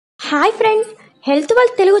Hi friends, health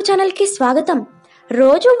wealth Telugu ఛానల్కి స్వాగతం.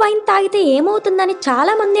 రోజు వైన్ తాగితే ఏమవుతుందని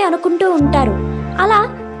చాలామంది అనుకుంటూ ఉంటారు. అలా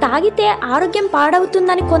తాగితే ఆరోగ్యం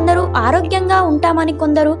పాడవుతుందని కొందరు, ఆరోగ్యంగా ఉంటామని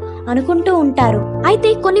కొందరు అనుకుంటూ ఉంటారు.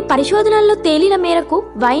 అయితే కొన్ని పరిశోధనల్లో తేలిన మేరకు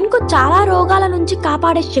వైన్కు చాలా రోగాల నుంచి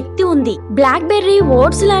కాపాడే శక్తి ఉంది. బ్లాక్ బెర్రీ,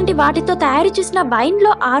 ఓట్స్ లాంటి వాటితో తయారు చేసిన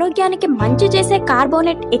వైన్లో ఆరోగ్యానికి మంచి చేసే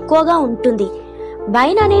కార్బోనేట్ ఎక్కువగా ఉంటుంది.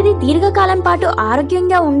 వైన్ అనేది దీర్ఘకాలం పాటు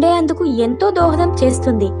ఆరోగ్యంగా ఉండేందుకు ఎంతో దోహదం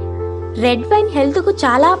చేస్తుంది. రెడ్ వైన్ హెల్త్ కు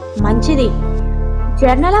చాలా మంచిది.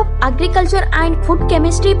 Journal of agriculture and food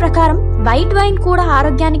chemistry ప్రకారం వైట్ వైన్ కూడా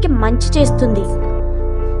ఆరోగ్యానికి మంచి చేస్తుంది.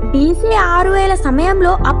 BC 6000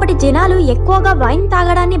 సమయంలో అప్పటి జనాలు ఎక్కువగా వైన్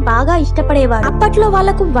తాగడాన్ని బాగా ఇష్టపడేవారు. అప్పట్లో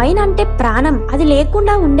వాళ్లకు వైన్ అంటే ప్రాణం, అది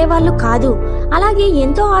లేకుండా ఉండేవాళ్ళు కాదు. అలాగే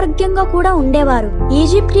ఎంతో ఆరోగ్యంగా కూడా ఉండేవారు.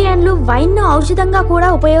 ఈజిప్షియన్లు వైన్ ను ఔషధంగా కూడా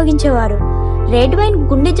ఉపయోగించేవారు. రెడ్ వైన్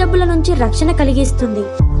గుండె జబ్బుల నుంచి రక్షణ కలిగిస్తుంది.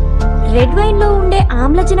 రెడ్ వైన్ లో ఉండే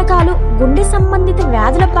ఆమ్లజనకాలు గుండె సంబంధిత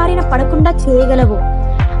వ్యాధుల బారిన పడకుండా చేయగలవు.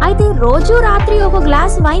 అయితే రోజు రాత్రి ఒక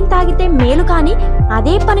గ్లాస్ వైన్ తాగితే మేలు, కానీ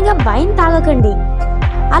అదే పనిగా వైన్ తాగకండి.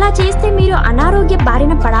 అలా చేస్తే మీరు అనారోగ్య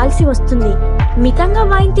బారిన పడాల్సి వస్తుంది. మితంగా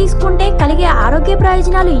వైన్ తీసుకుంటే కలిగే ఆరోగ్య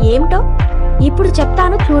ప్రయోజనాలు ఏమిటో ఇప్పుడు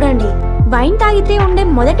చెప్తాను, చూడండి. వైన్ తాగితే ఉండే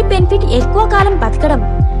మొదటి బెనిఫిట్ ఎక్కువ కాలం బతకడం.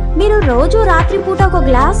 మీరు రోజు రాత్రిపూట ఒక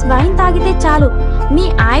గ్లాస్ వైన్ తాగితే చాలు, మీ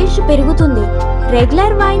ఆయుష్ పెరుగుతుంది.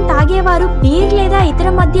 రెగ్యులర్ వైన్ తాగేవారు బీర్ లేదా ఇతర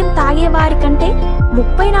మద్యం తాగేవారి కంటే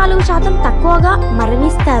 34% తక్కువగా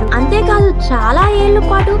మరణిస్తారు. అంతేకాదు, చాలా ఏళ్ల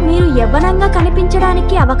పాటు మీరు యవ్వనంగా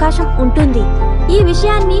కనిపించడానికి అవకాశం ఉంటుంది. ఈ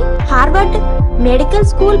విషయాన్ని హార్వర్డ్ మెడికల్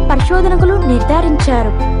స్కూల్ పరిశోధకులు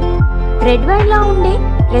నిర్ధారించారు. రెడ్ వైన్ లో ఉండే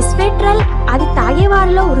రెస్వెట్రాల్ అది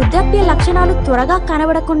తాగేవారిలో వృద్ధాప్య లక్షణాలు త్వరగా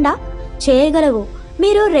కనబడకుండా చేయగలవు.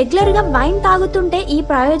 మీరు రెగ్యులర్ గా వైన్ తాగుతుంటే ఈ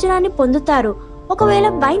ప్రయోజనాన్ని పొందుతారు. ఒకవేళ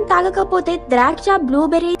వైన్ తాగకపోతే ద్రాక్ష,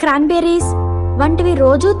 బ్లూబెర్రీ, క్రాన్బెర్రీస్ వంటివి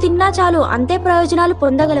రోజు తిన్నా చాలు, అంతే ప్రయోజనాలు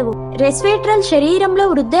పొందగలవు. రెస్వెట్రాల్ శరీరంలో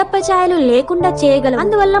వృద్ధాప్య ఛాయలు లేకుండా చేయగలవు.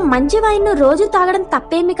 అందువల్ల మంచి వైన్ ను రోజు తాగడం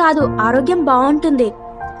తప్పేమి కాదు, ఆరోగ్యం బాగుంటుంది.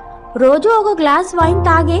 రోజు ఒక గ్లాస్ వైన్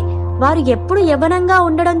తాగే వారు ఎప్పుడు యవ్వనంగా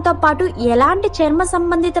ఉండడంతో పాటు ఎలాంటి చర్మ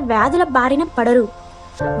సంబంధిత వ్యాధుల బారిన పడరు.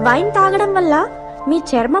 వైన్ తాగడం వల్ల మీ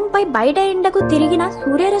చర్మంపై బయట ఎండకు తిరిగిన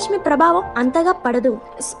సూర్యరశ్మి ప్రభావం అంతగా పడదు.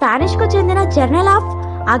 స్పానిష్ కు చెందిన journal of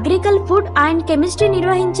అగ్రికల్ food and chemistry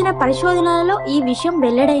నిర్వహించిన పరిశోధనలలో ఈ విషయం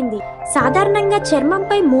వెల్లడైంది. సాధారణంగా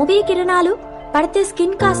చర్మంపై మూవీ కిరణాలు పడితే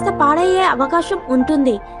స్కిన్ కాస్త పాడయ్యే అవకాశం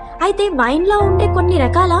ఉంటుంది. అయితే వైన్ లో ఉండే కొన్ని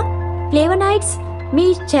రకాల ఫ్లేవనాయిడ్స్ మీ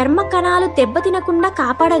చర్మ కణాలు దెబ్బతినకుండా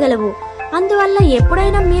కాపాడగలవు. అందువల్ల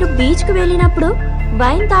ఎప్పుడైనా మీరు బీచ్ కు వెళ్ళినప్పుడు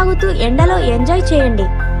వైన్ తాగుతూ ఎండలో ఎంజాయ్ చేయండి.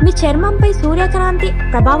 మీ చర్మంపై సూర్యకాంతి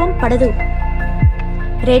ప్రభావం పడదు.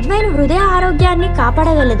 రెడ్ వైన్ హృదయ ఆరోగ్యాన్ని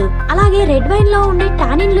కాపాడగలదు. అలాగే రెడ్ వైన్ లో ఉండే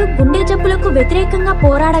టానిన్లు గుండె జబ్బులకు వ్యతిరేకంగా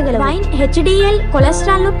పోరాడగలవు. వైన్ HDL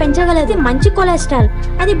కొలెస్ట్రాల్ ను పెంచగలదు. మంచి కొలెస్ట్రాల్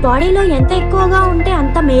అది బాడీలో ఎంత ఎక్కువగా ఉంటే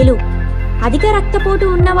అంత మేలు. అధిక రక్తపోటు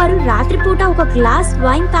ఉన్నవారు రాత్రిపూట ఒక గ్లాస్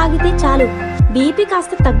వైన్ తాగితే చాలు, బీపీ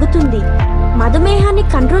కాస్త తగ్గుతుంది. మధుమేహాన్ని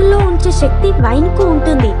కంట్రోల్లో ఉంచే శక్తి వైన్ కు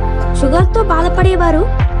ఉంటుంది. షుగర్ తో బాధపడేవారు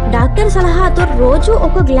డాక్టర్ సలహాతో రోజు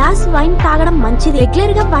ఒక గ్లాస్ వైన్ తాగడం మంచిది.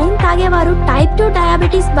 రెగ్యులర్ గా వైన్ తాగేవారు టైప్ 2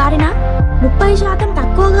 డయాబెటీస్ బారిన 30%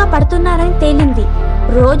 తక్కువగా పడుతున్నారని తేలింది.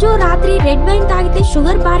 రోజు రాత్రి రెడ్ వైన్ తాగితే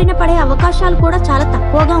షుగర్ బారిన పడే అవకాశాలు కూడా చాలా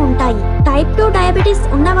తక్కువగా ఉంటాయి. టైప్ 2 డయాబెటీస్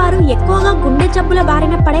ఉన్నవారు ఎక్కువగా గుండె జబ్బుల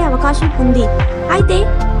బారిన పడే అవకాశం ఉంది. అయితే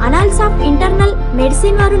అనల్స్ ఆఫ్ ఇంటర్నల్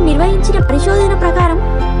మెడిసిన్ వారు నిర్వహించిన పరిశోధన ప్రకారం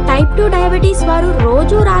టైప్ 2 డయాబెటీస్ వారు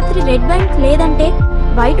రోజు రాత్రి రెడ్ వైన్ లేదంటే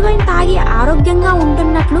వైట్ వైన్ తాగి ఆరోగ్యంగా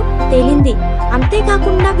ఉంటున్నట్లు తేలింది.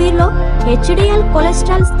 అంతేకాకుండా వీరిలో HDL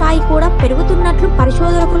కొలెస్ట్రాల్ స్థాయి కూడా పెరుగుతున్నట్లు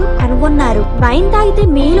పరిశోధకులు కనుగొన్నారు. వైన్ తాగితే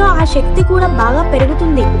మీలో ఆ శక్తి కూడా బాగా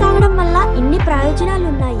పెరుగుతుంది. తాగడం వల్ల ఇన్ని ప్రయోజనాలు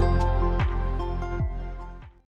ఉన్నాయి.